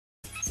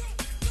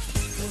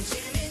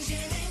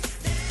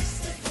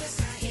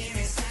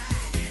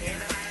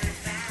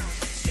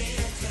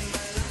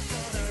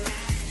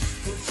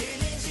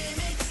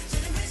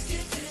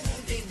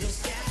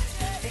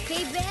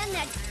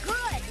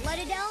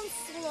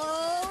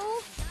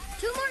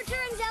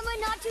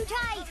not too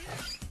tight.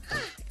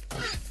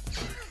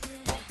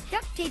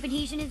 Duct tape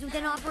adhesion is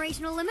within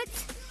operational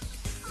limits.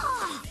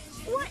 Oh,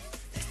 what?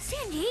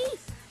 Cindy?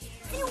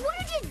 What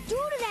did you do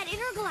to that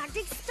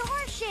intergalactic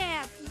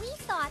starship? We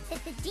thought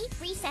that the deep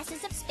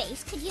recesses of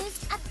space could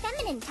use a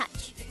feminine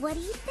touch. What do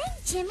you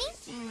think, Jimmy?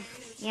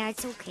 Yeah,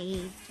 it's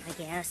okay, I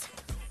guess.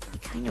 You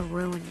kind of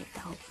ruined it,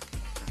 though.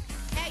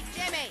 Hey,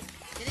 Jimmy!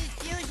 Do these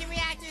fusion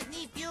reactors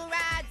need fuel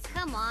rods?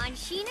 Come on,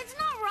 Sheen, it's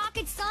not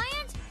rocket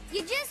science.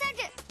 You just had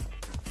to...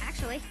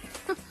 Actually,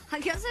 I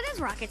guess it is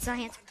rocket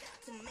science.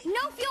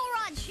 No fuel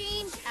rods,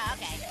 Sheen. Oh,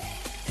 okay.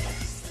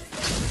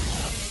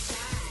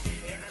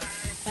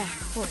 And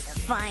for the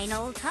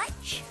final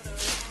touch.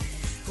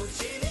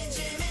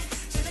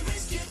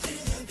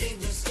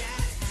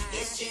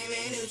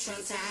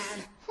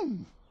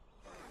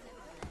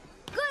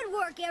 Good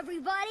work,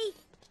 everybody.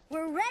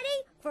 We're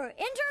ready for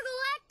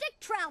intergalactic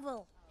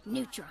travel.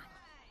 Neutron,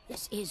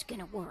 this is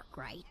gonna work,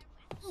 right?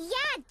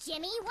 Yeah,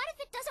 Jimmy. What if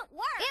it doesn't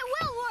work? It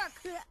will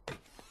work.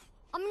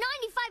 I'm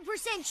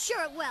 95%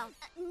 sure it will.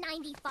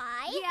 95?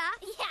 Yeah.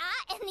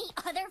 Yeah, and the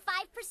other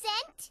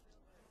 5%?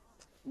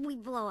 We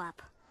blow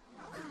up.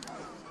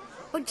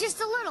 But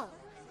just a little.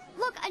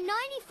 Look, a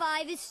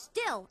 95 is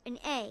still an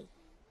A.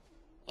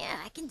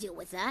 Yeah, I can deal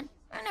with that.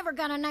 I never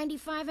got a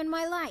 95 in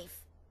my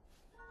life.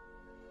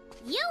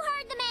 You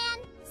heard the man.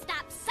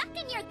 Stop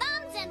sucking your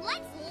thumbs and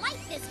let's light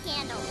this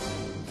candle.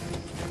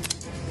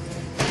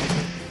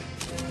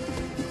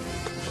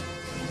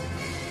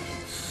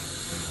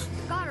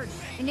 Goddard,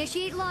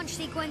 initiate launch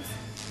sequence.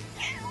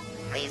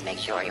 Please make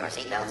sure your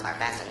seatbelts are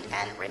fastened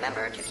and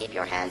remember to keep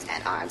your hands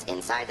and arms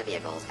inside the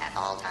vehicles at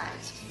all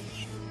times.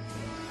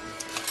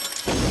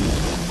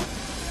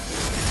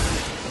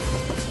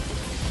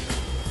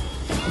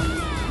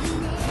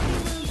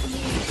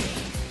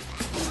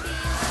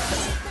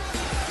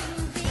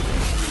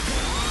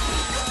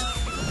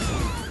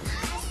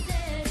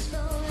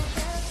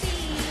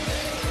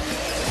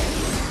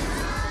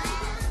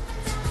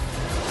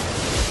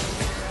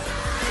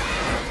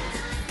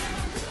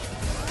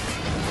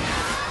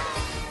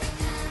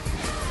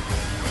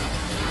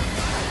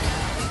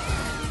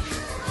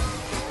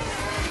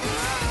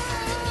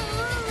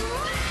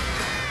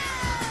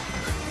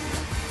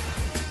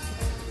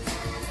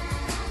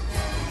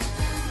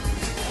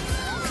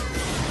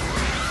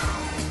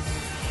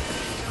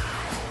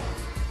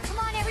 Come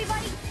on,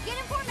 everybody, get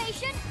in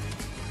formation.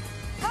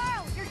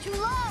 Carl, you're too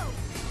low.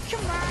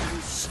 Come on,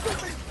 you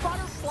stupid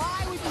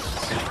butterfly with your...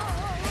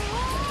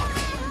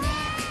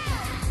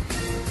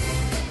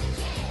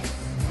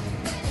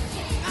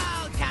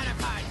 Go,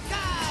 counterpart,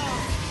 go!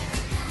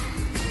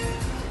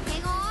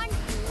 Hang on.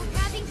 We're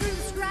passing through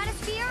the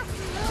stratosphere.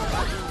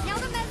 Now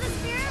the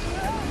mesosphere.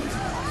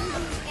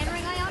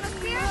 Entering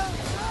ionosphere.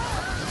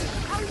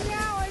 Oh,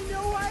 now I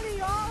know why they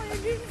all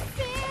ended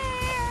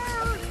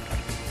there!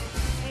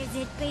 Is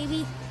it,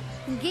 baby?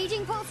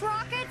 Engaging pulse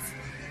rockets?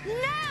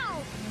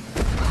 Now!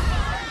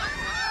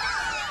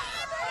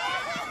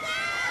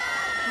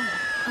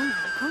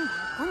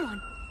 Come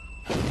on.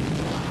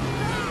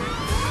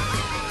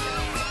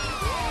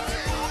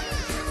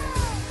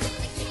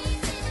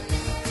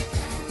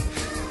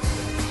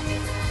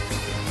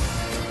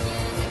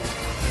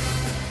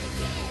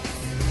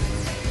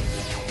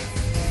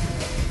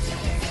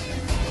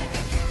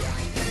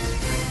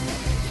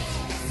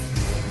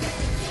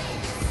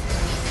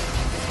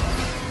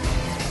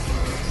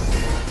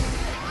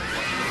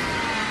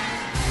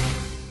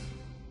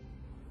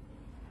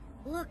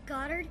 Look,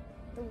 Goddard,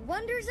 the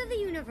wonders of the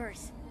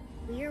universe.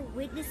 We are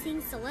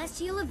witnessing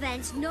celestial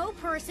events no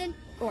person,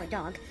 or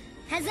dog,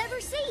 has ever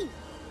seen.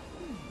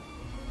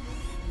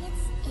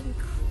 It's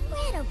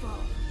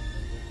incredible.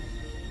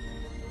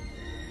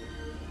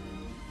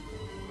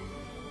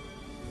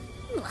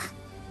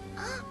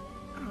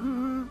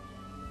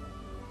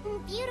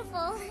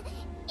 Beautiful,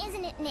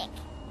 isn't it, Nick?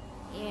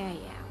 Yeah.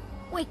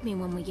 Wake me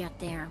when we get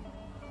there.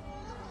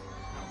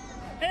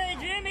 Hey,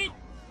 Jimmy!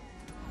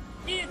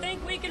 Do you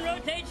think we can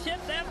rotate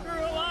ships after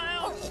a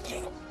while?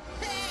 Hey,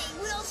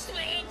 we'll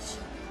switch!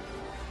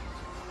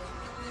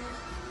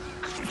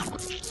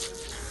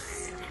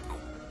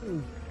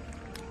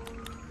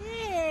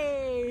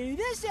 Hey,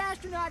 this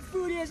astronaut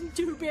food isn't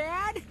too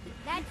bad.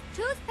 That's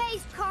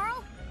toothpaste,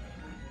 Carl.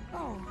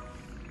 Oh,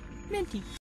 minty.